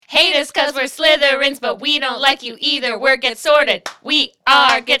hate us cause we're Slytherins, but we don't like you either. We're Get Sorted. We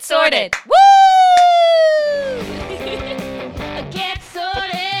are Get Sorted. Woo! Get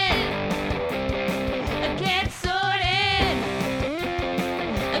Sorted. Get Sorted.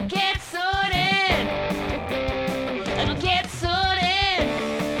 Get Sorted. Get Sorted.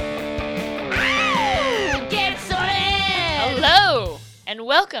 Get Sorted. Hello, and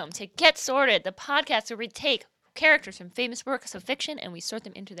welcome to Get Sorted, the podcast where we take characters from famous works of fiction and we sort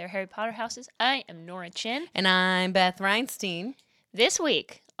them into their Harry Potter houses. I am Nora Chin. And I'm Beth Reinstein. This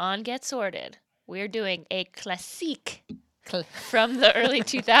week on Get Sorted, we're doing a classique from the early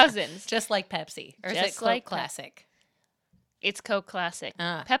 2000s. Just like Pepsi. Or Just is it Coke like Classic? It's Coke Classic.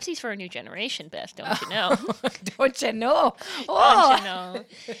 Ah. Pepsi's for a new generation, Beth. Don't you know? Don't you know? Don't you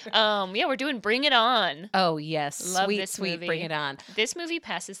know? Yeah, we're doing Bring It On. Oh, yes. Love sweet, this sweet. movie. Bring it on. This movie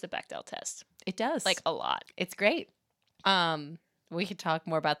passes the Bechdel test. It does. Like, a lot. It's great. We could talk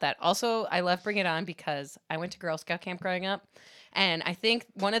more about that. Also, I love Bring It On because I went to Girl Scout camp growing up. And I think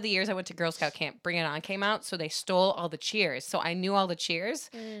one of the years I went to Girl Scout camp, Bring It On came out. So they stole all the cheers. So I knew all the cheers.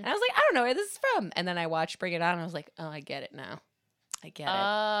 And I was like, I don't know where this is from. And then I watched Bring It On and I was like, oh, I get it now. I get it.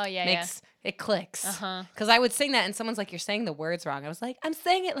 Oh, yeah, It clicks. Uh-huh. Because I would sing that and someone's like, you're saying the words wrong. I was like, I'm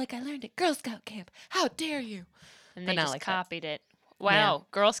saying it like I learned at Girl Scout camp. How dare you? And But they not just like that. copied it. Wow.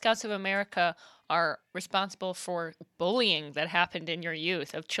 Girl Scouts of America are responsible for bullying that happened in your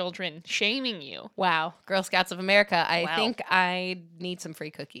youth of children shaming you. Wow. Girl Scouts of America. I Wow. think I need some free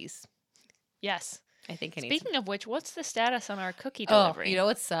cookies. Yes. I think I need Speaking of which, what's the status on our cookie some. delivery? Oh, you know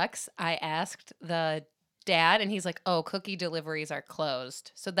what sucks? I asked the dad and he's like, oh, cookie deliveries are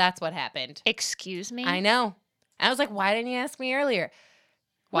closed. So that's what happened. Excuse me? I know. I was like, why didn't you ask me earlier?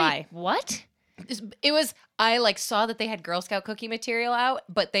 Why? Wait, what? It was, I like saw that they had Girl Scout cookie material out,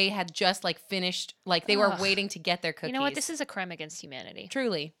 but they had just like finished, like they were Ugh. waiting to get their cookies. You know what? This is a crime against humanity.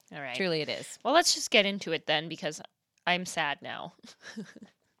 Truly. All right. Truly it is. Well, let's just get into it then because I'm sad now.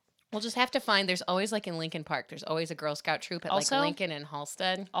 We'll just have to find, there's always like in Lincoln Park, there's always a Girl Scout troop at Also- like Lincoln and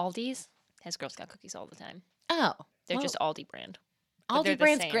Halstead. Aldi's has Girl Scout cookies all the time. Oh. They're well, just Aldi brand. but they're Aldi the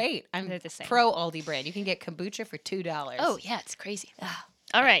brand's same. great. I'm They're the same. pro Aldi brand. You can get kombucha for $2. Oh, yeah, it's crazy.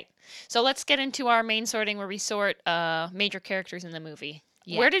 All right. So let's get into our main sorting where we sort major characters in the movie.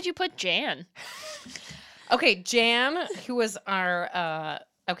 Yeah. Where did you put Jan? Okay, Jan, who was our,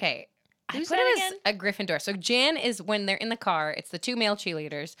 okay. Who's I put that him as a Gryffindor. So Jan is when they're in the car. It's the two male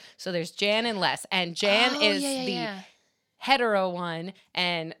cheerleaders. So there's Jan and Les. And Jan Oh, is yeah, the yeah. hetero one.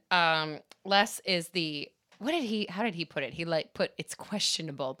 And Les is the, how did he put it? He like put, it's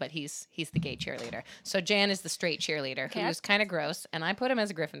questionable, but he's the gay cheerleader. So Jan is the straight cheerleader Okay. who's kind of gross. And I put him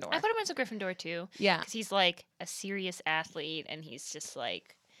as a Gryffindor. I put him as a Gryffindor too. Yeah. Because he's like a serious athlete and he's just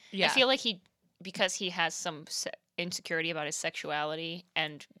like, Yeah. I feel like because he has some insecurity about his sexuality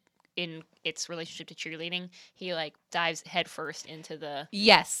and in its relationship to cheerleading, he like dives headfirst into the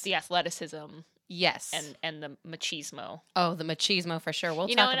Yes. athleticism Yes. and the machismo. Oh, the machismo for sure. We'll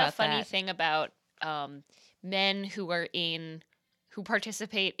You talk know, and about a funny that. thing about men who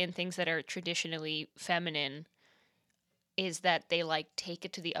participate in things that are traditionally feminine is that they like take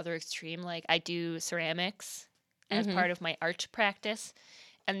it to the other extreme. Like I do ceramics as Mhm. part of my art practice,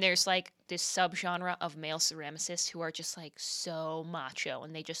 and there's like this subgenre of male ceramicists who are just like so macho,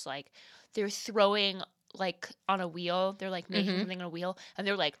 and they just like they're throwing like on a wheel. They're like making Mhm. something on a wheel, and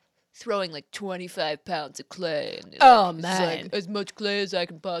they're like throwing like 25 pounds of clay. And they're Oh, like, "It's man. like, as much clay as I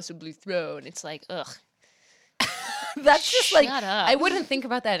can possibly throw, and it's like ugh. That's just like, Shut up. I wouldn't think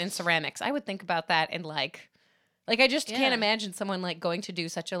about that in ceramics. I would think about that in like I just Yeah. can't imagine someone like going to do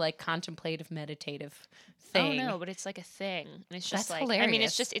such a like contemplative, meditative thing. Oh no, but it's like a thing. And it's just That's like I mean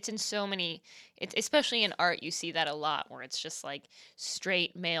hilarious. it's in so many especially in art you see that a lot where it's just like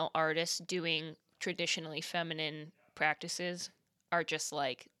straight male artists doing traditionally feminine practices are just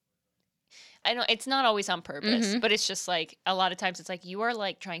like I know it's not always on purpose, Mhm. but it's just like a lot of times it's like you are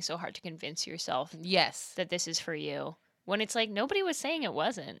like trying so hard to convince yourself Yes. that this is for you. When it's like nobody was saying it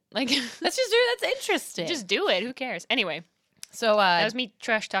wasn't. Like Let's just do it. That's interesting. just do it. Who cares? Anyway, so that was me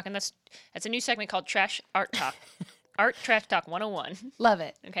trash talking. That's a new segment called Trash Art Talk. Art Trash Talk 101. love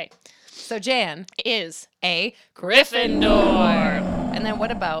it. Okay. So Jan, Is a Gryffindor. And then what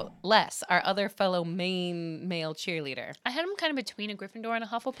about Les, our other fellow main male cheerleader? I had him kind of between a Gryffindor and a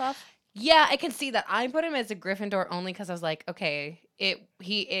Hufflepuff. Yeah, I can see that. I put him as a Gryffindor only because I was like, okay, he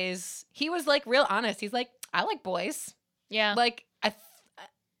was like real honest. He's like, I like boys. Yeah. Like I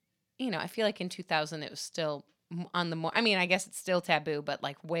feel like in 2000 it was still on the more. I mean, I guess it's still taboo, but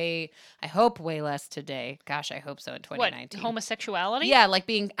like I hope way less today. Gosh, I hope so in What, 2019. homosexuality? Yeah, like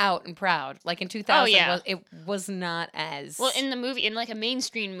being out and proud. Like in 2000, yeah. it was not as Well, in the movie, in like a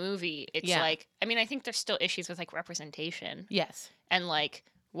mainstream movie, it's Yeah. like, I mean, I think there's still issues with like representation yes, and like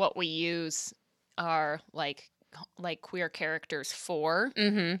what we use are like queer characters for,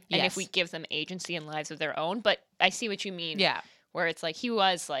 mm-hmm. and if we give them agency and lives of their own. But I see what you mean. yeah. Where it's like he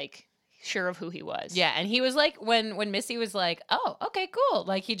was like sure of who he was. Yeah, and he was like, when Missy was like, "Oh, okay, cool,"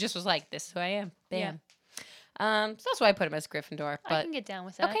 like he just was like, "This is who I am." Bam. So that's why I put him as Gryffindor. I But can get down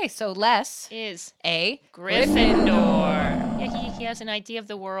with that. okay, so Les Is a Gryffindor. Yeah, he has an idea of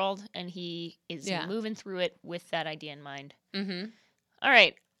the world, and he is Yeah. moving through it with that idea in mind. Mm-hmm. All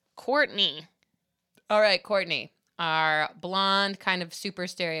right, Courtney. All right, Courtney, our blonde, kind of super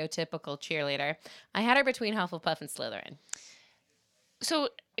stereotypical cheerleader. I had her between Hufflepuff and Slytherin. So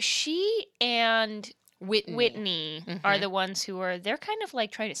she and Whitney. are Mhm. the ones they're kind of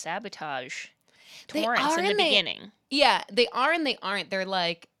like trying to sabotage They Torrance are in the and they- beginning. Yeah, they are and they aren't. They're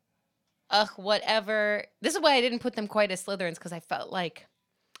like, ugh, whatever. This is why I didn't put them quite as Slytherins, because I felt like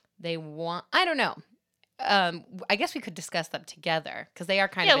they want. I don't know. I guess we could discuss them together because they are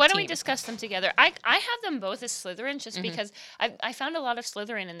kind of. Yeah, a why don't we team. discuss them together? I have them both as Slytherins just Mhm. because I found a lot of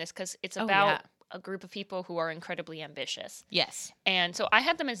Slytherin in this because it's Oh, about yeah. a group of people who are incredibly ambitious. Yes. And so I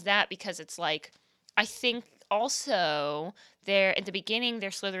had them as that because it's like, I think also they're at the beginning, they're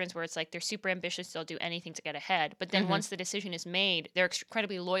Slytherins where it's like they're super ambitious, they'll do anything to get ahead. But then Mhm. once the decision is made, they're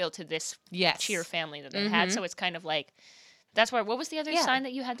incredibly loyal to this Yes. cheer family that they had. Mhm. So it's kind of like, that's why, what was the other Yeah. sign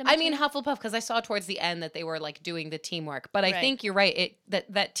that you had them I mean between? Hufflepuff because I saw towards the end that they were like doing the teamwork. But I Right. think you're right.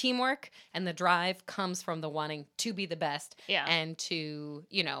 That teamwork and the drive comes from the wanting to be the best Yeah. and to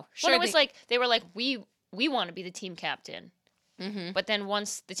Well, sure it was like, they were like, we want to be the team captain. Mhm. But then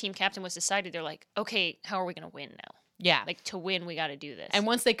once the team captain was decided, they're like, okay, how are we going to win now? yeah. Like, to win, we got to do this. And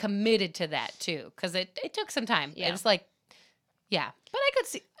once they committed to that too, because it took some time. Yeah. It's like, yeah. But I could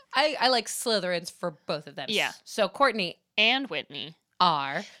see, I like Slytherins for both of them. Yeah. So Courtney and Whitney.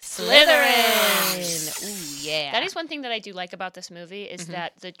 are Slytherin. Ooh, yeah. That is one thing that I do like about this movie is Mhm.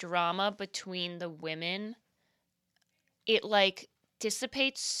 that the drama between the women, it like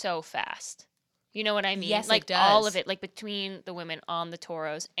dissipates so fast. You know what I mean? Yes, it like all does. of it, like between the women on the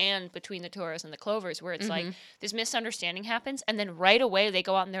Toros and between the Toros and the Clovers, where it's like Mhm. this misunderstanding happens, and then right away they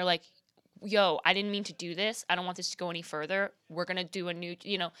go out and they're like, "Yo, I didn't mean to do this. I don't want this to go any further. We're gonna do a new,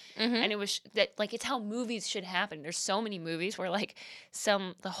 Mhm. And it was that like it's how movies should happen. There's so many movies where like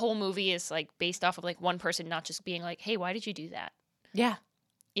the whole movie is like based off of like one person not just being like, "Hey, why did you do that?" Yeah.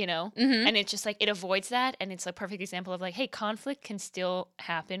 Mhm. And it's just like it avoids that, and it's a perfect example of like, hey, conflict can still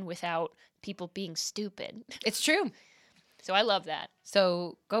happen without people being stupid. It's true. So I love that.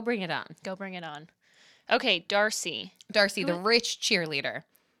 So go bring it on. Go bring it on. Okay, Darcy. Darcy, Who the is- rich cheerleader.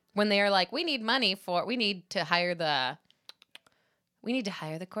 When they are like, we need to hire the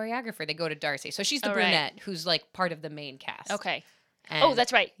choreographer. They go to Darcy. So she's the Oh, right. brunette who's like part of the main cast. Okay. And Oh,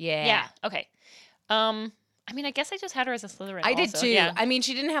 that's right. yeah. Yeah. Okay. I mean, I guess I just had her as a Slytherin. I did also. too. Yeah. I mean,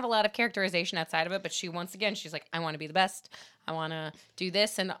 she didn't have a lot of characterization outside of it, but she's like, I want to be the best. I want to do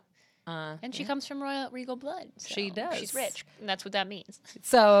this, and And she comes from royal regal blood. So She does. She's rich, and that's what that means.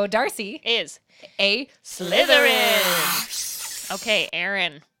 So Darcy, Is a Slytherin. Okay,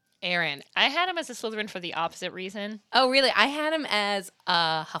 Aaron. Aaron. I had him as a Slytherin for the opposite reason. Oh, really? I had him as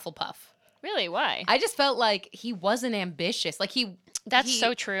a Hufflepuff. Really? Why? I just felt like he wasn't ambitious. Like That's he-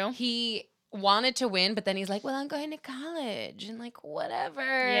 so true. He wanted to win, but then he's like, well, I'm going to college and like whatever.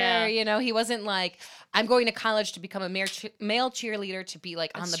 Yeah. He wasn't like, I'm going to college to become a male cheerleader to be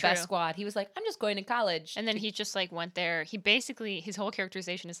like on That's the best true. squad. He was like, I'm just going to college. And then he just like went there. He basically his whole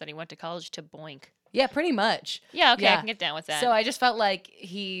characterization is that he went to college to boink. Yeah, pretty much. Yeah, okay, I Yeah. can get down with that. So I just felt like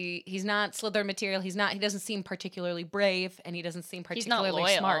he's not Slytherin material. He doesn't seem particularly brave, and he doesn't seem he's not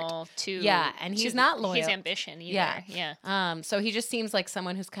particularly loyal smart. to Yeah, and he's to not his loyal. ambition either. Yeah. Yeah. So he just seems like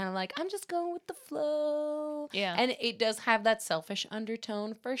someone who's kind of like, I'm just going with the flow. Yeah. And it does have that selfish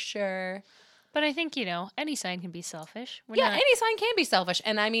undertone for sure. But I think, any sign can be selfish. We're Yeah, not- any sign can be selfish.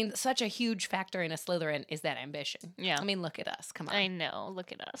 And I mean, such a huge factor in a Slytherin is that ambition. Yeah. I mean, look at us. Come on. I know.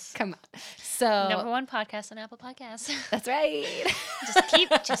 Look at us. Come on. So Number one podcast on Apple Podcasts. that's right.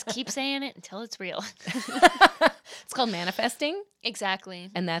 just keep saying it until it's real. It's called manifesting, Exactly.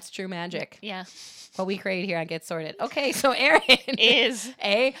 and that's true magic. Yeah. What we create here on Get Sorted. Okay, so Aaron Is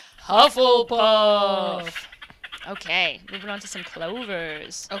a Hufflepuff. Okay, moving on to some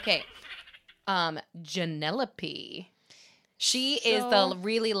clovers. Okay. Janelope. She is So- the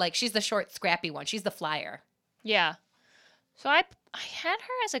really she's the short, scrappy one. She's the flyer. Yeah. So I had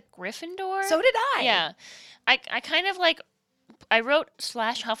her as a Gryffindor. So did I. Yeah. I kind of like I wrote /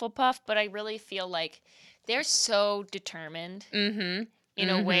 Hufflepuff, but I really feel like they're so determined Mm-hmm. in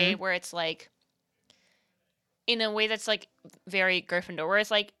a way where it's like in a way that's like very Gryffindor.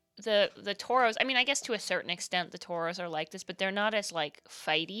 Whereas like the Tauros, I mean, I guess to a certain extent the Tauros are like this, but they're not as like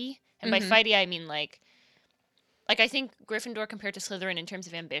fighty. And by fighty I mean like I think Gryffindor compared to Slytherin in terms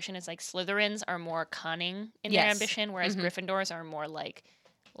of ambition is like Slytherins are more cunning in their Yes. ambition, whereas Gryffindors are more like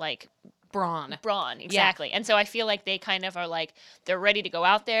Brawn. exactly. And so I feel like they kind of are like they're ready to go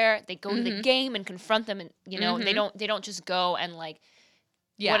out there. They go to the game and confront them, and you know they don't just go and like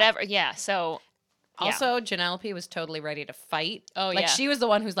whatever. Yeah. So Also, Penelope was totally ready to fight. Oh, like yeah. she was the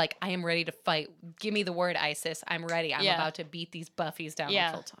one who's like, I am ready to fight. Give me the word, Isis. I'm ready. I'm Yeah. about to beat these Buffies down, Yeah.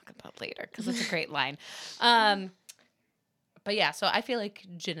 which we'll talk about later because it's a great line. But yeah, so I feel like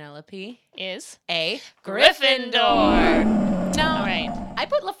Penelope is a Gryffindor. No, All right. I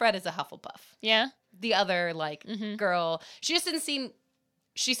put Lafred as a Hufflepuff. Yeah. The other like girl, she just didn't seem.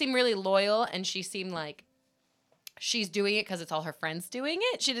 She seemed really loyal, and she seemed like she's doing it because it's all her friends doing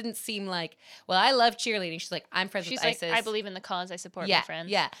it. She didn't seem like, well, I love cheerleading. She's like, I'm friends She's with like, Isis. I believe in the cause. I support Yeah, my friends.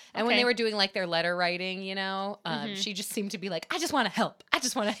 yeah. And when Okay. they were doing like their letter writing, you know, she just seemed to be like, I just want to help. I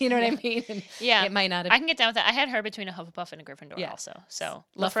just want to, you know what I mean? And Yeah. it might not have. I can get down with that. I had her between a Hufflepuff and a Gryffindor Yeah. also. So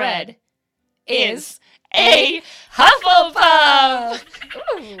Lafred Lafred is a Hufflepuff. I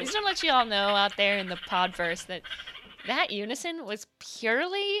just want to let you all know out there in the podverse that unison was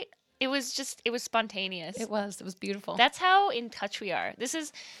purely, it was spontaneous. It was beautiful. That's how in touch we are. This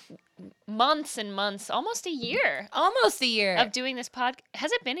is months and months, almost a year Almost a year. of doing this pod.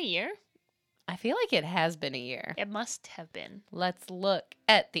 Has it been a year? I feel like it has been a year. It must have been. Let's look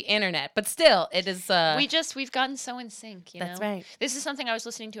at the internet. But still, it is. We've gotten so in sync, you know? That's right. This is something I was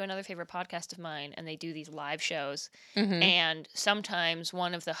listening to another favorite podcast of mine, and they do these live shows. Mhm. And sometimes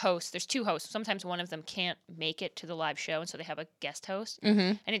one of the hosts, there's two hosts, sometimes one of them can't make it to the live show, and so they have a guest host.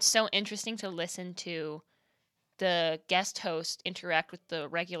 Mhm. And it's so interesting to listen to the guest host interact with the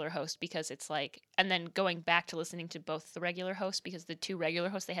regular host because it's like, and then going back to listening to both the regular hosts because the two regular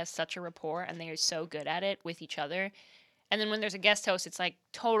hosts, they have such a rapport and they are so good at it with each other. And then when there's a guest host, it's like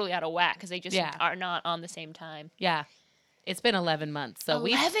totally out of whack because they just Yeah. are not on the same time. Yeah. It's been 11 months. So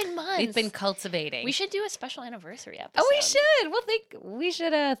 11 months. we've been cultivating. We should do a special anniversary episode. Oh, we should. We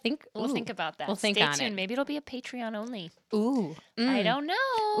should think. We'll ooh. think about that. We'll think Stay on tuned. it. Maybe it'll be a Patreon only. Ooh. I don't know.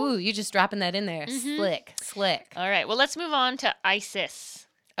 Ooh, you just dropping that in there. Slick. All right. Well, let's move on to Isis.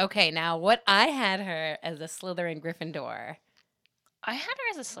 Okay, now what I had her as a Slytherin Gryffindor. I had her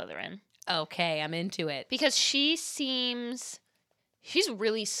as a Slytherin Okay, I'm into it. because she's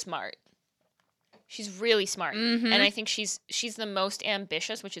really smart. She's really smart. Mhm. And I think she's the most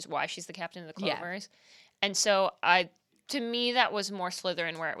ambitious, which is why she's the captain of the Yeah. Clovers. And so to me that was more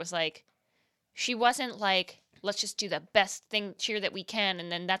Slytherin where it was like she wasn't like let's just do the best thing cheer that we can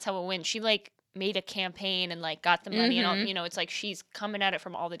and then that's how we'll win. She like made a campaign and like got the money and all, you know, it's like she's coming at it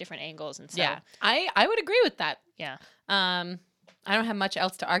from all the different angles and so Yeah, I would agree with that. yeah. I don't have much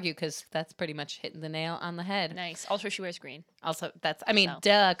else to argue because that's pretty much hitting the nail on the head. Nice. Also she wears green. Also, So.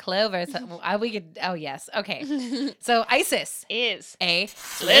 duh, Clover. So, we could. Oh yes. Okay. So Isis, Is a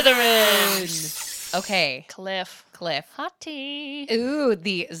Slytherin. Okay, Cliff. Hot tea. Ooh,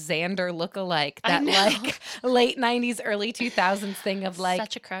 the Xander lookalike. I That know. like late '90s, early 2000s thing of like.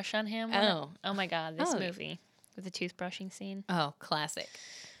 Such a crush on him. Oh my god, this movie with the toothbrushing scene. Oh, classique.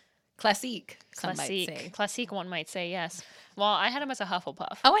 Some might say. Classique, one might say, yes. Well, I had him as a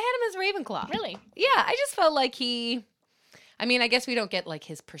Hufflepuff. Oh, I had him as Ravenclaw. Really? Yeah, I just felt like he. I mean, I guess we don't get like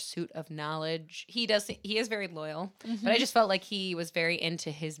his pursuit of knowledge. He is very loyal, but I just felt like he was very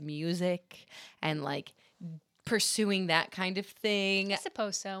into his music and like pursuing that kind of thing. I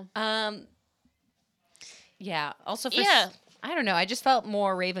suppose so. Yeah. Also, Yeah. I don't know. I just felt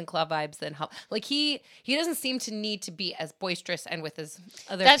more Ravenclaw vibes than like he doesn't seem to need to be as boisterous and with his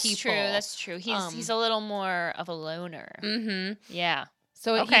other people. That's true. He's a little more of a loner. Mm-hmm. Yeah.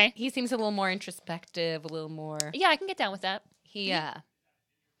 So Okay. he seems a little more introspective, a little more. Yeah, I can get down with that. He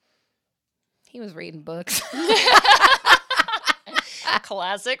was reading books.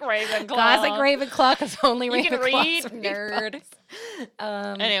 Classic Ravenclaw. Classic Ravenclaw, because only You can Ravenclaws read, read nerd. books.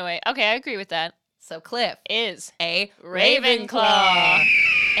 Anyway, okay, I agree with that. So Cliff, Is a Ravenclaw.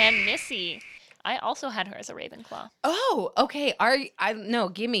 And Missy. I also had her as a Ravenclaw. Oh, okay.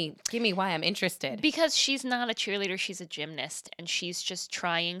 Give me why I'm interested. Because she's not a cheerleader, she's a gymnast, and she's just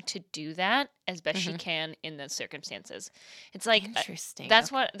trying to do that as best she can in the circumstances. It's like Interesting.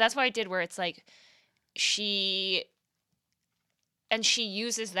 that's what I did where it's like she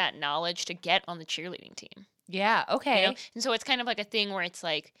uses that knowledge to get on the cheerleading team. Yeah. Okay. You know? And so it's kind of like a thing where it's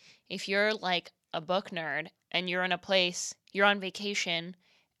like, if you're like a book nerd and you're in a place, you're on vacation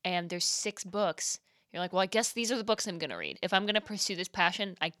and there's 6 books, you're like, well, I guess these are the books I'm going to read. If I'm going to pursue this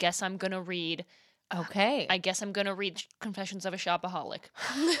passion, I guess I'm going to read Okay. Confessions of a Shopaholic,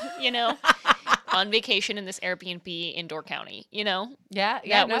 you know, on vacation in this Airbnb in Door County, you know? Yeah.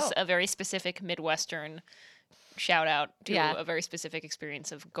 Yeah. That was a very specific Midwestern shout out to Yeah. a very specific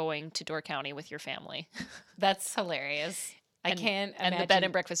experience of going to Door County with your family. That's hilarious. I can't And imagine. the bed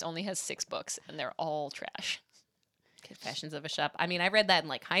and breakfast only has 6 books, and they're all trash. Confessions of a Shop. I mean, I read that in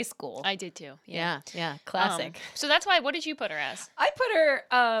like high school. I did too. yeah. Classic. So that's why. What did you put her as? I put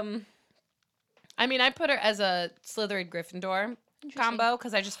her. I put her as a Slytherin Gryffindor combo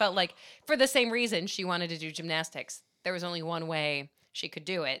because I just felt like, for the same reason, she wanted to do gymnastics. There was only one way she could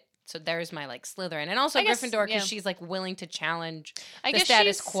do it. So there's my like Slytherin, and also I guess, Gryffindor because yeah. she's like willing to challenge I the guess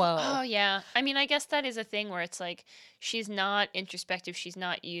status she's- quo. Oh yeah. I mean, I guess that is a thing where it's like she's not introspective. She's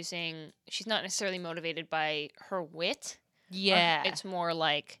not necessarily motivated by her wit. Yeah, It's more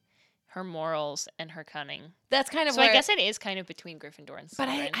like her morals and her cunning. that's kind of So where. I guess it is kind of between Gryffindor and But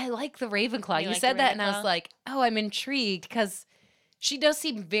Slytherin. I like the Ravenclaw. You You like said the that, and I was Ravenclaw? like, oh, I'm intrigued because she does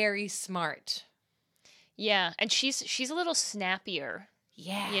seem very smart. Yeah, and she's a little snappier.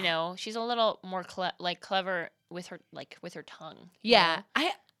 Yeah, You know, she's a little more clever with her tongue. you Yeah, know?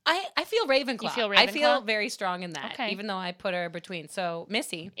 I feel Ravenclaw. You feel I feel Ravenclaw? very strong in that, Okay. even though I put her between. So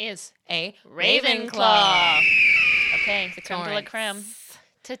Missy, Is a Ravenclaw. Okay, the creme de la creme.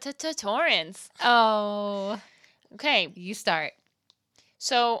 Torrance. Torrance. Oh, Okay, you start.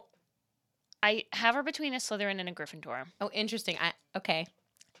 so I have her between a Slytherin and a Gryffindor. Oh, interesting. Okay.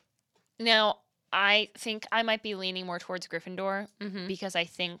 Now, I think I might be leaning more towards Gryffindor Mm-hmm. because I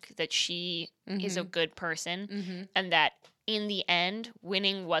think that she is a good person Mm-hmm. and that in the end,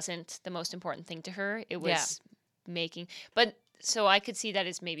 winning wasn't the most important thing to her. It was making. But so I could see that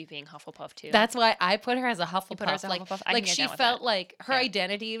as maybe being Hufflepuff too. That's why I put her as a Hufflepuff. You put her as a like, Hufflepuff? I like can get she down with felt that. like her Yeah.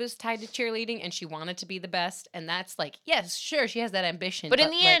 identity was tied to cheerleading, and she wanted to be the best. And that's like, yes, sure, she has that ambition. but in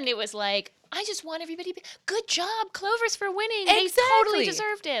the like, end, it was like, I just want everybody to be good job, Clovers, for winning. They totally Exactly.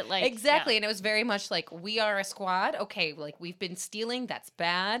 deserved it. Like exactly, and it was very much like, we are a squad. Okay, like we've been stealing, that's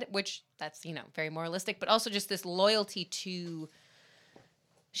bad, which that's very moralistic, but also just this loyalty to.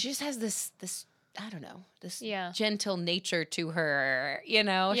 She just has this I don't know, this Yeah. gentle nature to her.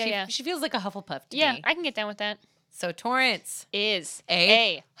 Yeah, she yeah. she feels like a Hufflepuff to Yeah, me. I can get down with that. So Torrance, Is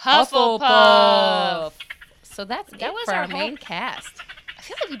a Hufflepuff. So that That was for our our main whole- cast. I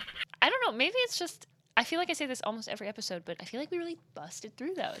feel like I don't know. Maybe it's just. I feel like I say this almost every episode, but I feel like we really busted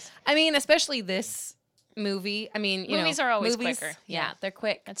through those. I mean, especially this movie. I mean, Movies are always quicker. Yeah, Yeah. they're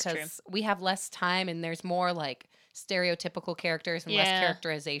quick. That's true. 'cause we have less time, and there's more like stereotypical characters and less Yeah.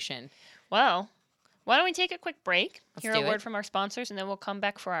 characterization. Well, why don't we take a quick break? Let's Hear do a word it. from our sponsors, and then we'll come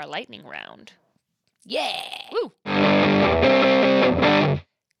back for our lightning round. Yeah. Woo!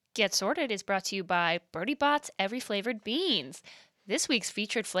 Get Sorted is brought to you by Birdie Bot's Every Flavored Beans. This week's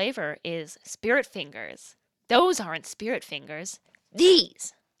featured flavor is Spirit Fingers. Those aren't Spirit Fingers.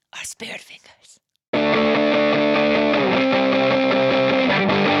 These are Spirit Fingers.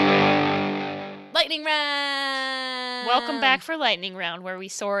 Lightning round. Welcome back for lightning round, where we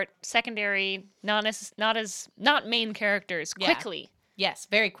sort secondary, not main characters Yeah. quickly. Yes,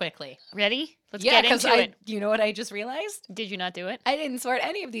 very quickly. Ready? Let's Yeah, get because into it. you know what I just realized? Did you not do it? I didn't sort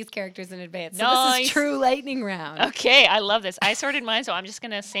any of these characters in advance. So this Nice. is true lightning round. Okay, I love this. I sorted mine, so I'm just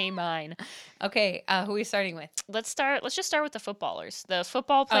gonna say mine. Okay, who are we starting with? Let's just start with the footballers. The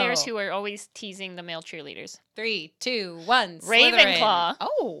football players Oh. who are always teasing the male cheerleaders. 3, 2, 1. Ravenclaw. Slytherin.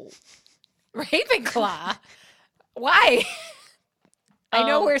 Oh, Ravenclaw. Why? I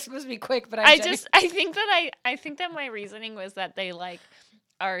know Um, we're supposed to be quick, but I think that my reasoning was that they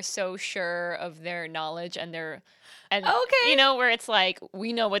are so sure of their knowledge and Okay. you know, where it's like,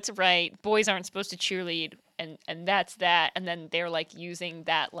 we know what's right, boys aren't supposed to cheerlead, and that's that, and then they're like using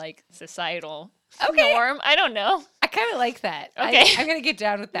that like societal Okay. norm. I don't know. I kind of like that. Okay. I'm gonna get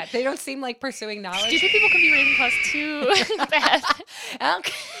down with that. They don't seem like pursuing knowledge. Stupid people can be Ravenclaws too. Beth.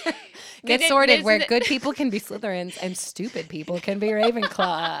 Okay. They Get did- sorted this where is- good people can be Slytherins and stupid people can be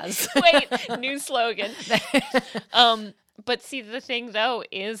Ravenclaws. Wait, new slogan. But see, the thing though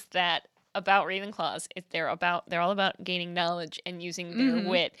is that about Ravenclaws, they're all about gaining knowledge and using their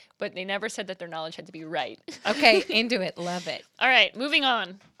wit, but they never said that their knowledge had to be right. Okay, into it. Love it. All right, moving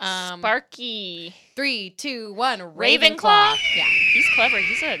on. Um, Sparky, 3, 2, 1. Ravenclaw? Yeah. he's clever.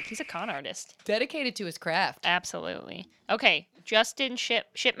 He's a con artist. Dedicated to his craft. Absolutely. Okay, Justin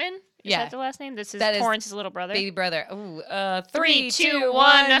Shipman Is that the last name? This is That is Torrance's little brother. Baby brother. Ooh, 3, 2,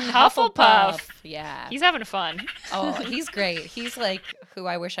 1, Hufflepuff. Yeah. He's having fun. Oh, he's great. He's like who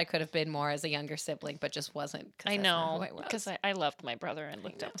I wish I could have been more as a younger sibling, but just wasn't. I know, because I loved my brother and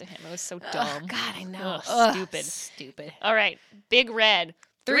looked up to him. It was so dumb. Oh, God, I know. Ugh, stupid. Stupid. All right, Big Red.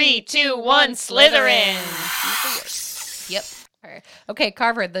 3, 2, 1, Slytherin. Yep. All right. Okay,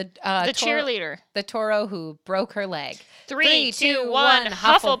 Carver, the Cheerleader. the Toro who broke her leg. 3, 2, 1,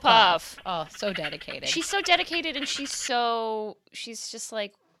 Hufflepuff. Oh, so dedicated. She's so dedicated, and she's just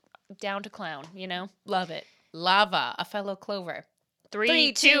like down to clown, you know? Love it. Lava, a fellow Clover.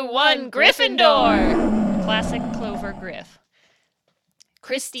 3, 2, 1, Gryffindor. Classic Clover Griff.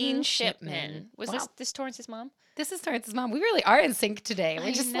 Christine Shipman. Was Wow. this Torrance's mom? This is Torrance's mom. We really are in sync today.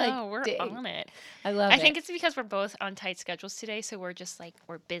 We're just we're dang. on it. I love it. I think it's because we're both on tight schedules today, so we're just like,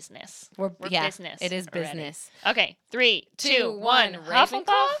 we're business. We're business. It is already. business. Okay, 3, 2, 1,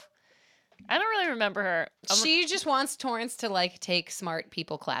 Hufflepuff. I don't really remember her. She just wants Torrance to like take smart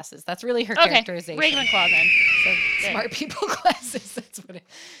people classes. That's really her Okay, characterization. Ravenclaw then. So, There. smart people classes. That's what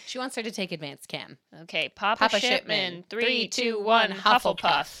she wants her to take advanced chem. Okay, Papa Papa Shipman. Shipman. 3, 2, 1,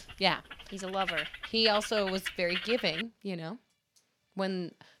 Hufflepuff. Yeah. He's a lover. He also was very giving, you know.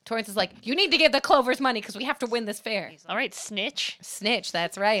 When Torrance is like, you need to give the Clovers money because we have to win this fair. All right, Snitch. Snitch,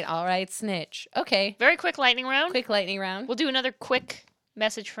 that's right. All right, Snitch. Okay. Very quick lightning round. Quick lightning round. We'll do another quick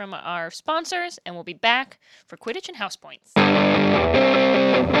message from our sponsors, and we'll be back for Quidditch and House Points.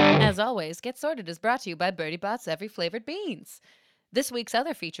 As always, Get Sorted is brought to you by Bertie Bott's Every Flavored Beans. This week's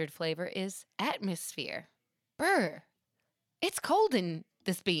other featured flavor is Atmosphere. Brr, it's cold in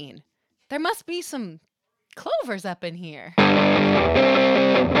this bean. There must be some clovers up in here. Hey,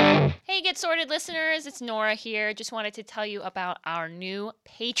 Get Sorted listeners, it's Nora here. Just wanted to tell you about our new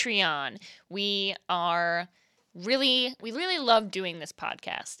Patreon. We really love doing this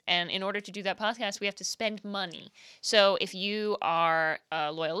podcast, and in order to do that podcast, we have to spend money. So if you are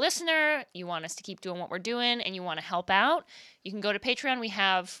a loyal listener, you want us to keep doing what we're doing, and you want to help out, you can go to Patreon.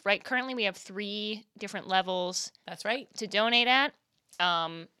 Currently we have 3 different levels. That's right. To donate at.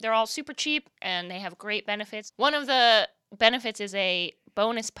 They're all super cheap, and they have great benefits. One of the benefits is a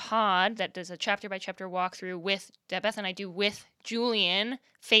bonus pod that does a chapter-by-chapter walkthrough that Beth and I do with Julian,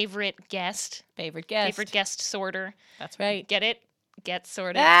 favorite guest sorter. That's right. Get it? Get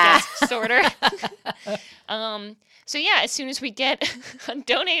sorted. Guest sorter. So yeah, as soon as we get a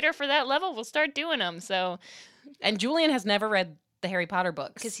donator for that level, we'll start doing them. So, and Julian has never read the Harry Potter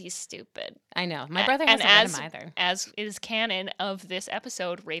books because he's stupid. I know. My brother hasn't read them either. As is canon of this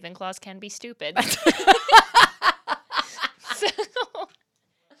episode, Ravenclaws can be stupid. So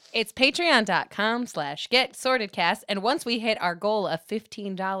it's patreon.com/getsortedcast. And once we hit our goal of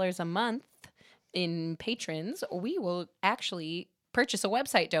 $15 a month in patrons, we will actually purchase a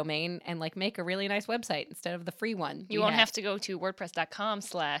website domain and like make a really nice website instead of the free one. You won't have to go to wordpress.com/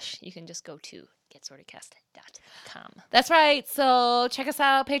 you can just go to getsortedcast.com. That's right. So check us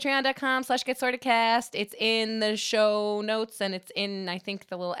out, patreon.com/getsortedcast. It's in the show notes and it's in, I think,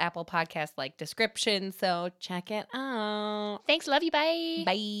 the little Apple Podcast like description. So check it out. Thanks. Love you. Bye.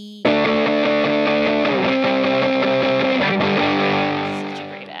 Bye. Such a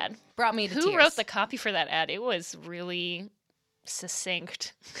great ad. Brought me to tears. Who wrote the copy for that ad? It was really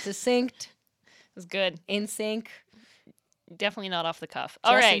succinct. Succinct. It was good. In sync. Definitely not off the cuff.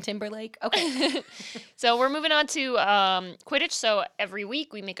 All Justin right. Timberlake. Okay. So we're moving on to Quidditch. So every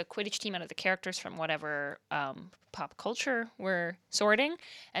week we make a Quidditch team out of the characters from whatever pop culture we're sorting.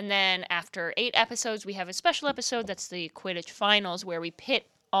 And then after 8 episodes, we have a special episode that's the Quidditch Finals, where we pit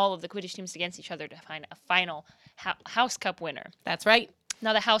all of the Quidditch teams against each other to find a final House Cup winner. That's right.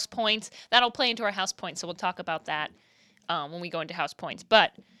 Now the House Points, that'll play into our House Points, so we'll talk about that when we go into House Points.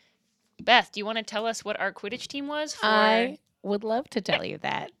 But Beth, do you want to tell us what our Quidditch team was? I would love to tell you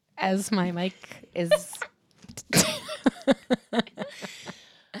that, as my mic is...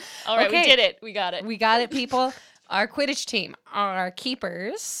 All right, Okay. we did it. We got it. We got it, people. Our Quidditch team, our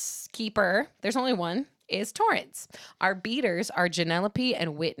keeper, there's only one, is Torrance. Our beaters are Janelope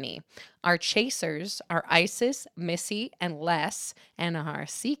and Whitney. Our chasers are Isis, Missy, and Les. And our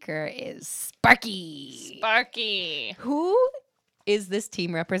seeker is Sparky. Sparky. Who is this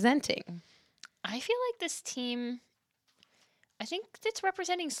team representing? I feel like this team, I think it's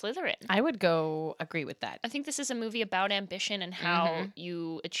representing Slytherin. I would go agree with that. I think this is a movie about ambition and how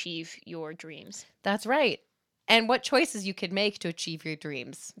you achieve your dreams. That's right. And what choices you could make to achieve your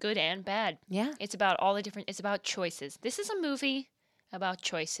dreams. Good and bad. Yeah. It's about it's about choices. This is a movie about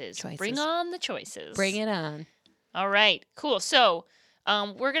choices. Bring on the choices. Bring it on. All right, cool. So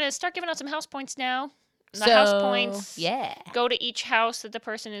we're going to start giving out some house points now. The house points Yeah. go to each house that the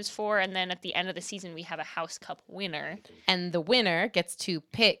person is for, and then at the end of the season, we have a House Cup winner. And the winner gets to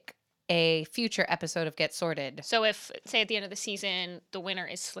pick a future episode of Get Sorted. So if, say, at the end of the season, the winner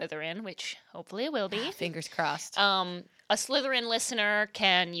is Slytherin, which hopefully it will be. Fingers crossed. A Slytherin listener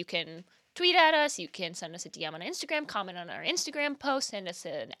you can tweet at us, you can send us a DM on Instagram, comment on our Instagram post, send us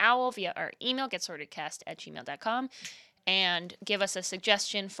an owl via our email, getsortedcast@gmail.com, and give us a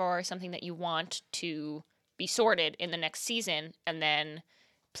suggestion for something that you want to be sorted in the next season, and then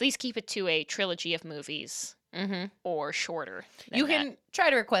please keep it to a trilogy of movies or shorter. You can try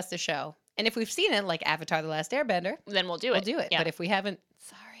to request a show. And if we've seen it, like Avatar The Last Airbender, then we'll do it. we'll do it. Yeah. But if we haven't,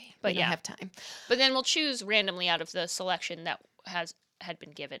 sorry, But we don't have time. But then we'll choose randomly out of the selection that had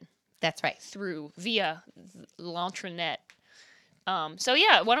been given That's right. via l'intranet. So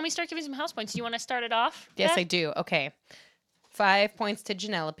yeah, why don't we start giving some house points? Do you want to start it off? Yes, Beth? I do. Okay. 5 points to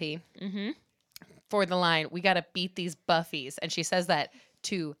Janelope for the line, we got to beat these Buffies. And she says that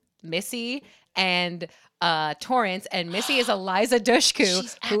to Missy and Torrance. And Missy is Eliza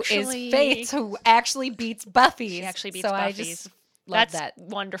Dushku, who is Faith, who actually beats Buffy. She actually beats so Buffy. I just love that.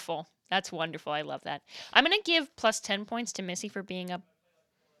 Wonderful. That's wonderful. I love that. I'm going to give plus 10 points to Missy for being a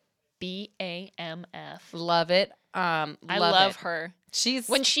BAMF. Love it. I love it. her. She's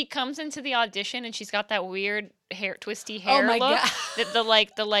When she comes into the audition and she's got that weird twisty hair my look, God.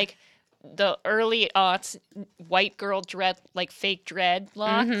 the early aughts white girl dread, like fake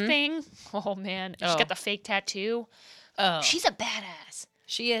dreadlock thing. Oh man, she's got the fake tattoo. Oh, She's a badass.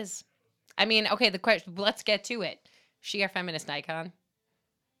 she is. I mean, okay. The question. Let's get to it. She our feminist icon.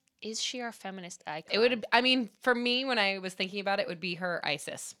 Is she our feminist icon? It would. I mean, for me, when I was thinking about it, would be her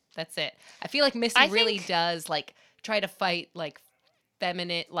Isis. That's it. I feel like Missy really does like try to fight like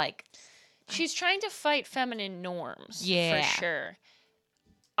feminine, like She's trying to fight feminine norms. Yeah. For sure.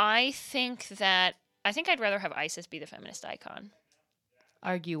 I think I'd rather have Isis be the feminist icon.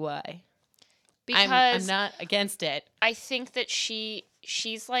 argue why. Because I'm not against it. I think that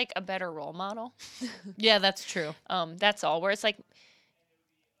she's like a better role model. Yeah, that's true. That's all. Where it's like,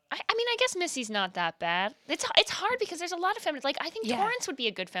 I mean, I guess Missy's not that bad. It's hard because there's a lot of feminists. Like, I think Yeah. Torrance would be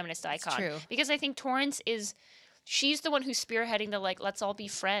a good feminist icon. true. Because I think Torrance she's the one who's spearheading the, like, let's all be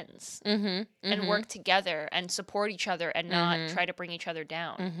friends and work together and support each other and not try to bring each other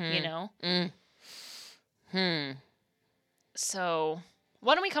down, you know? So,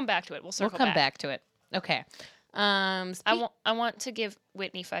 why don't we come back to it? We'll circle We'll come back to it. Okay. I want to give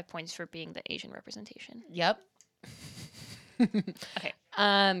Whitney 5 points for being the Asian representation. Yep. Okay.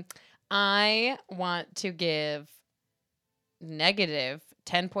 I want to give negative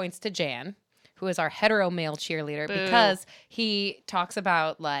 10 points to Jan, who is our hetero male cheerleader, Boo. because he talks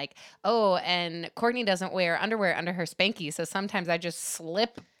about like, oh, and Courtney doesn't wear underwear under her spanky, so sometimes I just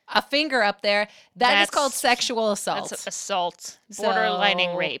slip a finger up there. That is called sexual assault. That's assault,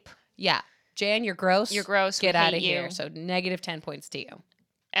 borderlining So- rape. Yeah. Jan, you're gross. You're gross. Get we out hate of you. here. So negative 10 points to you.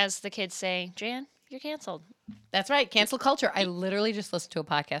 As the kids say, Jan, you're canceled. That's right. Cancel culture. I literally just listened to a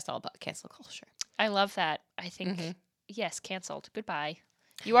podcast all about cancel culture. I love that. I think, yes, canceled. Goodbye.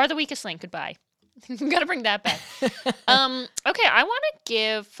 You are the weakest link. Goodbye. You got to bring that back. Okay, I want to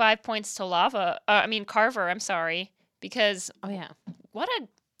give 5 points to Carver. I'm sorry, because Oh, yeah. what a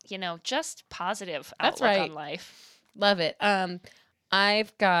just positive That's outlook right. on life. Love it.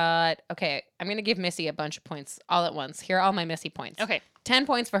 I've got, okay, I'm going to give Missy a bunch of points all at once. Here are all my Missy points. Okay. 10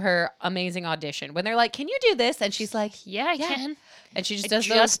 points for her amazing audition. When they're like, can you do this? And she's like, Yeah, I can. and she just I does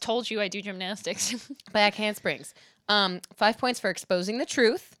just told you I do gymnastics. those back handsprings. 5 points for exposing the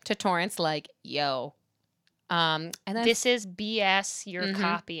truth to Torrance, like, yo. And then This is BS you're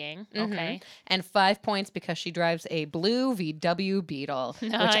copying. Okay. and 5 points because she drives a blue VW Beetle,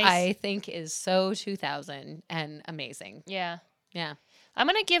 which Nice. I think is so 2000 and amazing. Yeah. Yeah. I'm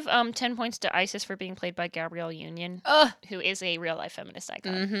going to give 10 points to Isis for being played by Gabrielle Union, Ugh. who is a real life feminist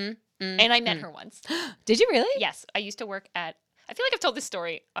icon. Mm-hmm. And I met her once. Did you really? Yes, I used to work at. I feel like I've told this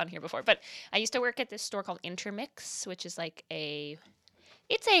story on here before, but I used to work at this store called Intermix, which is like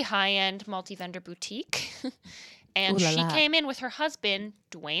it's a high-end multi-vendor boutique. And Ooh la she la. came in with her husband,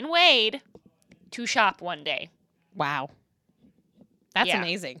 Dwayne Wade, to shop one day. Wow. That's Yeah.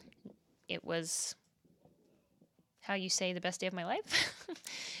 amazing. It was how you say the best day of my life.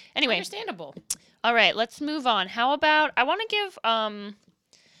 Anyway, Understandable. all right, let's move on. How about I want to give I'm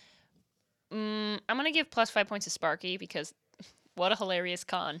going to give plus 5 points to Sparky because what a hilarious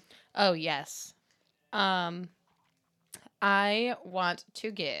con. Oh, yes. I want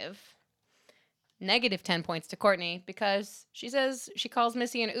to give negative 10 points to Courtney because she says she calls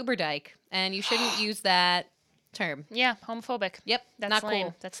Missy an Uber dyke, and you shouldn't use that term. Yeah, homophobic. Yep, That's not lame.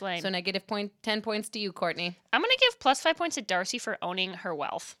 cool. That's lame. So negative 10 points to you, Courtney. I'm gonna give +5 points to Darcy for owning her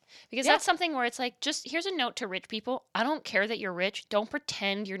wealth, because Yeah. that's something where it's like, just here's a note to rich people: I don't care that you're rich. Don't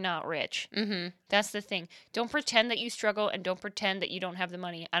pretend you're not rich. Mm-hmm. That's the thing. Don't pretend that you struggle, and don't pretend that you don't have the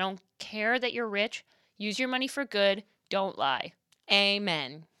money. I don't care that you're rich. Use your money for good. Don't lie.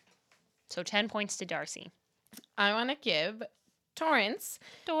 Amen. So 10 points to Darcy. I want to give Torrance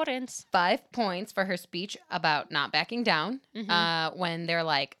Torrance. 5 points for her speech about not backing down. Mhm. When they're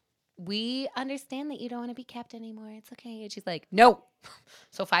like, we understand that you don't want to be kept anymore. It's okay. And she's like, no.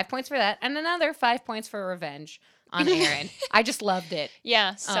 So 5 points for that. And another 5 points for revenge on Aaron. I just loved it.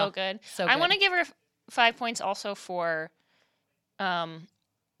 Yeah, so Oh, good. So I good. want to give her 5 points also for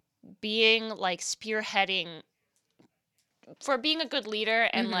being like spearheading, for being a good leader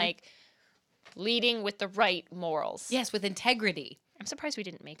and Mhm. like leading with the right morals. Yes, with integrity. I'm surprised we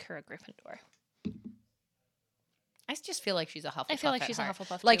didn't make her a Gryffindor. I just feel like she's a Hufflepuff. I feel like at she's a heart.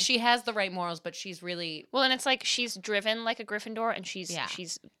 Hufflepuff, Like too. she has the right morals, but she's really Well, and it's like she's driven like a Gryffindor, and Yeah.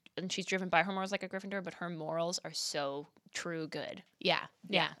 she's driven by her morals like a Gryffindor, but her morals are so true good. yeah.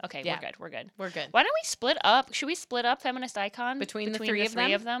 Okay, Yeah. we're good. We're good. We're good. Why don't we split up? Should we split up feminist icon Between the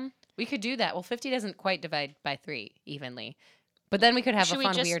three of them? We could do that. Well, 50 doesn't quite divide by 3 evenly. But then we could have Should a we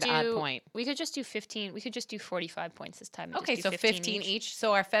fun, just weird, odd point. We could just do 15. We could just do 45 points this time. and Okay, just do so 15 each.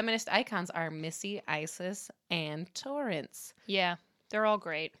 So our feminist icons are Missy, Isis, and Torrance. Yeah, they're all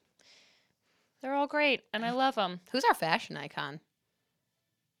great. They're all great, and I love them. Who's our fashion icon?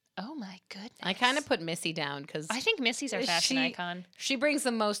 Oh my goodness. I kind of put Missy down because I think Missy's our fashion icon. she brings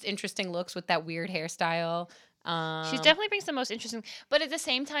the most interesting looks with that weird hairstyle. She definitely brings the most interesting, but at the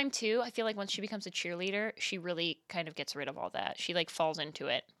same time too, I feel like once she becomes a cheerleader, she really kind of gets rid of all that. She like falls into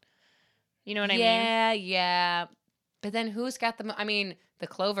it. You know what I mean? Yeah. But then who's got the? I mean, the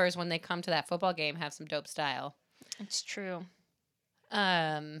Clovers when they come to that football game have some dope style. It's true.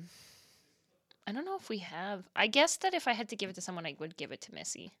 Um, I don't know if we have. I guess that if I had to give it to someone, I would give it to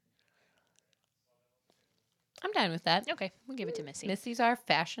Missy. I'm down with that. Okay, we'll give it to Missy. Missy's our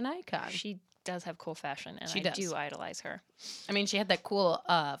fashion icon. She does have cool fashion, and She I does. do idolize her. I mean, she had that cool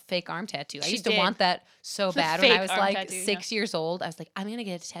fake arm tattoo. I She used to did. want that so The bad when I fake was arm like tattoo, yeah. 6 years old. I was like, I'm gonna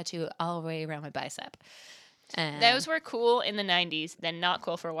get a tattoo all the way around my bicep. And Those were cool in the 90s, then not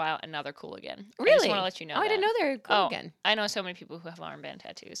cool for a while, and now they're cool again. I really. just want to let you know. Oh, I didn't that. know they were cool Oh, again. I know so many people who have armband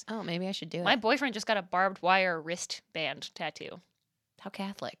tattoos. Oh, maybe I should do My it. boyfriend just got a barbed wire wristband tattoo. How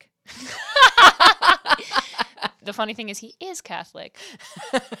Catholic? The funny thing is, he is Catholic.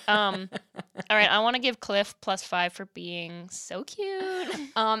 All right, I want to give Cliff +5 for being so cute.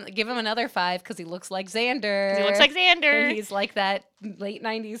 Give him another 5 because he looks like Xander. He looks like And Xander. he's like that late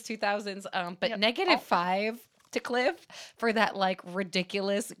 90s, 2000s. But Yep. negative Oh. 5 to Cliff for that like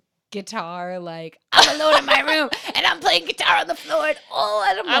ridiculous guitar. Like, I'm alone in my room and I'm playing guitar on the floor. And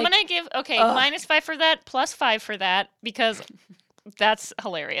I'm I'm like, gonna give ugh. -5 for that, +5 for that, because that's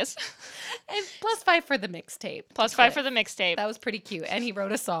hilarious. and +5 for the mixtape. to +5 for Cliff. the mixtape. That was pretty cute. And he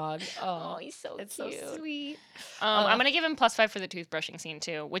wrote a song. Oh, Oh, he's so it's cute. so sweet. I'm gonna give him +5 for the toothbrushing scene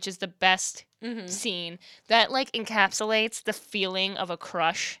too, which is the best Mhm. scene that like encapsulates the feeling of a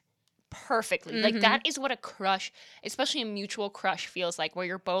crush perfectly. Like Mhm. that is what a crush, especially a mutual crush, feels like, where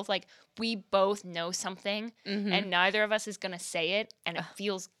you're both like, we both know something Mhm. and neither of us is gonna say it, and it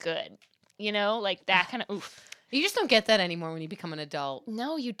feels good. You know, like that kind of oof. You just don't get that anymore when you become an adult.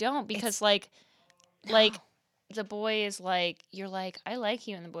 No, you don't, because It's- like No. the boy is like, you're like, I like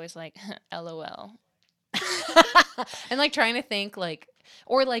you, and the boy's like, LOL. And like trying to think like,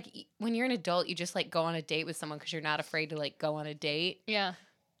 or like when you're an adult, you just like go on a date with someone because you're not afraid to like go on a date Yeah,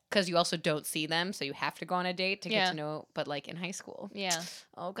 because you also don't see them, so you have to go on a date to get Yeah. to know. But like in high school, yeah.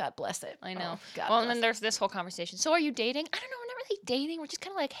 oh God bless it. I know. Oh, God Well, and bless then there's this whole conversation. So, are you dating? I don't know. We're not really dating. We're just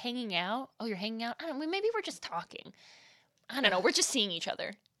kind of like hanging out. Oh, you're hanging out? I don't know. Maybe we're just talking. I don't know. We're just seeing each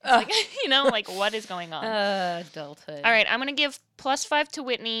other. It's like, you know, like what is going on? adulthood. All right. I'm going to give +5 to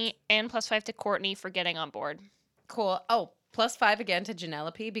Whitney and +5 to Courtney for getting on board. Cool. Oh, +5 again to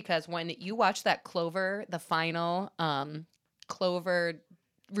Janelope because when you watch that Clover, the final Clover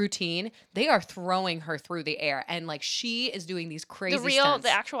routine, they are throwing her through the air, and like she is doing these crazy stunts.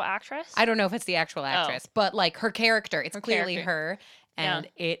 The actual actress? I don't know if it's the actual actress, but like her character, it's Her clearly character. her, Yeah. and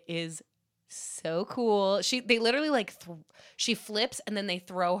it is so cool. They literally like she flips and then they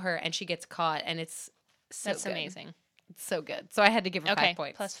throw her and she gets caught, and it's so That's good. amazing. It's so good. So I had to give her Okay. 5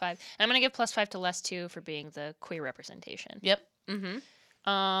 points. +5. And I'm going to give +5 to Les too for being the queer representation. Yep. Mm-hmm.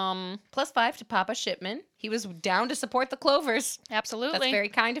 Um, +5 to Papa Shipman. He was down to support the Clovers. absolutely. That's very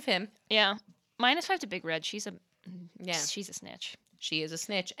kind of him. Yeah. -5 to Big Red. She's a Yeah. she's a snitch. She is a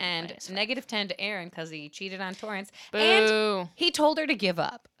snitch. And -5. -10 to Aaron because he cheated on Torrance. And Boo. he told her to give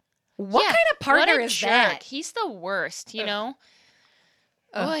up. What Yeah, kind of partner what a is jerk. that? He's the worst, you Ugh. know?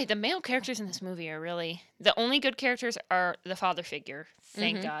 Ugh. Boy, the male characters in this movie are really... The only good characters are the father figure.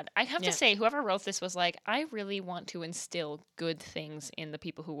 Thank Mhm. God. I have Yeah. to say, whoever wrote this was like, I really want to instill good things in the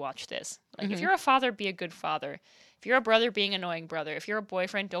people who watch this. Like, if Mhm. you're a father, be a good father. If you're a brother, be an annoying brother. If you're a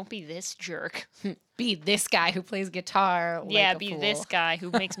boyfriend, don't be this jerk. Be this guy who plays guitar. Yeah, like a be fool. this guy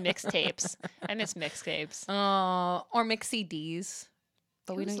who makes mixtapes. I miss mixtapes. Or mix CDs.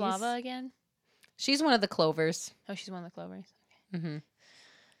 But we Who's don't use- Lava again? She's one of the Clovers. Oh, she's one of the Clovers. Mm-hmm.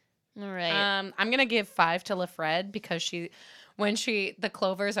 All right. I'm gonna give 5 to LaFred because when the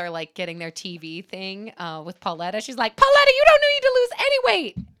Clovers are like getting their TV thing with Pauletta, she's like, Pauletta, you don't need to lose any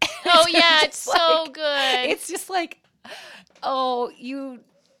weight. Oh yeah, it's just so like- good. It's just like, oh, you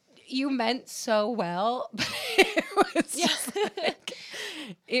meant so well, but it was just like,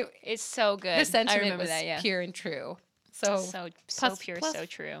 It's so good. the I sentiment remember was that. Yeah. pure and true. So So plus- pure, plus- so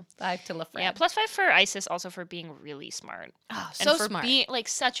true. 5 to LaFred. Yeah, +5 for Isis, also for being really smart. Oh, And so for smart. being like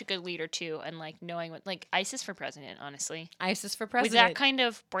such a good leader too, and like knowing what like Isis for president, honestly. Isis for With president. that kind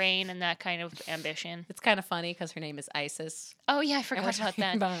of brain and that kind of ambition. It's kind of funny because her name is Isis. Oh yeah, I And we're forgot about talking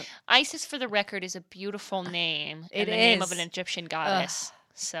that. about- Isis, for the record, is a beautiful name. It and the name of is. an Egyptian goddess.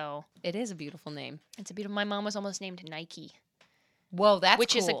 So It is a beautiful name. it's a beautiful. My mom was almost named Nike, Whoa, that's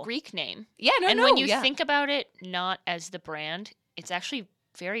which is a cool. Greek name. Yeah, no, and no, when you yeah. think about it, not as the brand, it's actually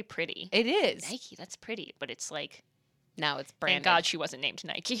very pretty. It is. Nike, that's pretty, but it's like, No, it's thank branded. God she wasn't named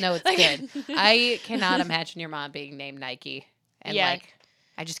Nike. No, it's good. I cannot imagine your mom being named Nike. And Yeah. like,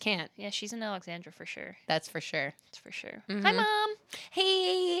 I just can't. Yeah, she's an Alexandra for sure. That's for sure. That's for sure. Mhm. Hi, Mom.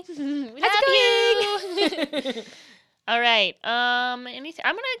 Hey, We how's love it you. going? All right. Anything?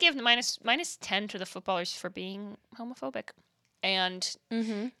 I'm gonna give minus 10 to the footballers for being homophobic, and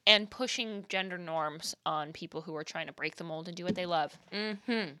mm-hmm. pushing gender norms on people who are trying to break the mold and do what they love.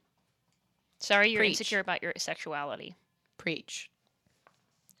 Mm-hmm. Sorry, you're Preach. insecure about your sexuality. Preach.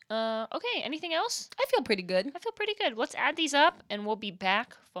 Okay. Anything else? I feel pretty good. I feel pretty good. Let's add these up, and we'll be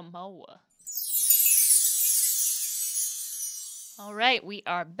back for more. All right, we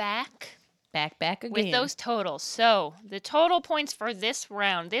are back Back again. with those totals. So the total points for this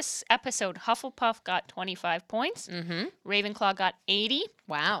round, this episode, Hufflepuff got 25 points, Mm-hmm. Ravenclaw got 80,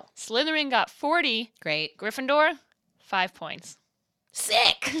 Wow. Slytherin got 40, Great. Gryffindor 5 points,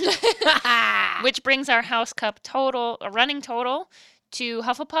 Sick. which brings our House Cup total, a running total, to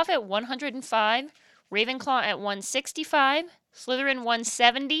Hufflepuff at 105, Ravenclaw at 165, Slytherin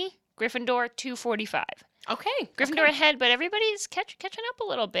 170, Gryffindor 245. Okay. Gryffindor okay. ahead, but everybody's catching up a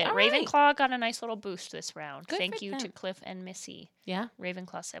little bit. All right. Ravenclaw got a nice little boost this round. Good Thank for you to them. Cliff and Missy, Yeah.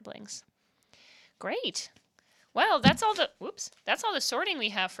 Ravenclaw siblings. Great. Well, that's all the sorting we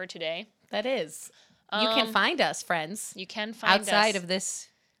have for today. That is. You can Um, find us, friends, You can find outside us, of this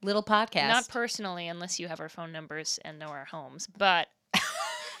little podcast. not personally unless you have our phone numbers and know our homes, but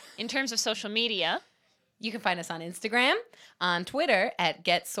in terms of social media, You can find us on Instagram, on Twitter at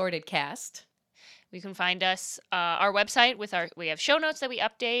GetSortedCast. you can find us our website with we have show notes that we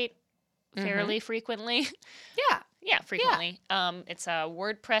update Mhm. fairly frequently. Yeah. Yeah, frequently. It's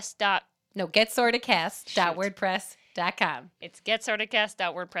WordPress. No, GetSortedCast.wordpress.com. It's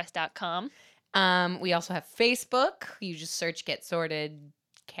getsortedcast.wordpress.com. We also have Facebook. You just search Get Sorted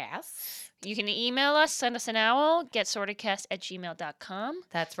Cast. You can email us, send us an owl, getsortedcast@gmail.com.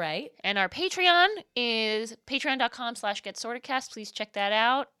 That's right. And our Patreon is patreon.com/getsortedcast. Please check that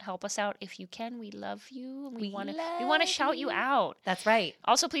out. Help us out if you can. We love you. We want to love shout you you. out. That's right.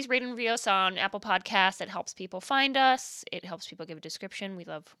 Also, please rate and review us on Apple Podcasts. It helps people find us. It helps people give a description. We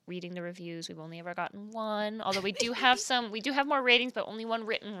love reading the reviews. We've only ever gotten one. Although we do have more ratings, but only one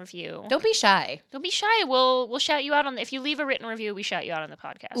written review. Don't be shy. Don't be shy. We'll shout you out if you leave a written review, we shout you out on the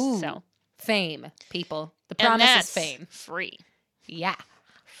podcast. Ooh, So Fame, people. The and promise that's is fame. free. Yeah.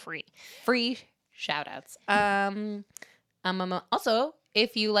 Free. Free shout outs. Also,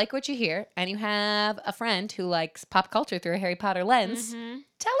 if you like what you hear and you have a friend who likes pop culture through a Harry Potter lens, Mhm.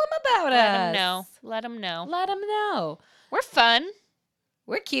 tell them about Let us. them know. Let them know. Let them know. We're fun.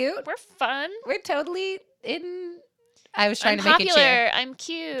 We're cute. We're fun. We're totally in. I was trying I'm to make popular. it cheer. I'm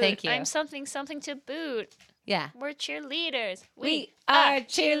cute. Thank you. I'm something to boot. Yeah. We're cheerleaders. We are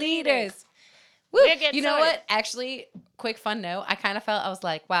cheerleaders. Woo. We're Get You know Sorted. what? Actually, quick fun note. I kind of felt, I was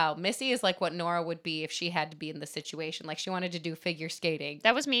like, wow, Missy is like what Nora would be if she had to be in the situation. Like she wanted to do figure skating.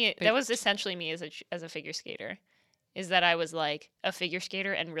 That was me. That was essentially me as a figure skater. Is that I was like a figure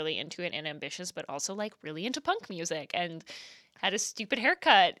skater and really into it and ambitious, but also like really into punk music. And had a stupid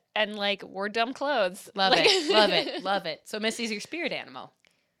haircut and like wore dumb clothes. Love Like- it. Love it. Love it. So Missy's your spirit animal.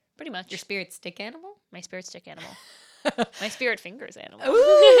 Pretty much. Your spirit stick animal? My spirit stick animal. My spirit fingers animal.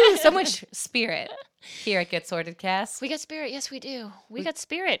 Ooh, so much spirit here at Get Sorted Cast. We got spirit. Yes, we do. We got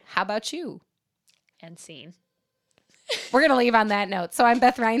spirit. How about you? And scene. We're going to leave on that note. So I'm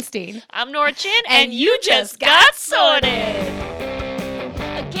Beth Reinstein. I'm Nora Chin, and you just got sorted.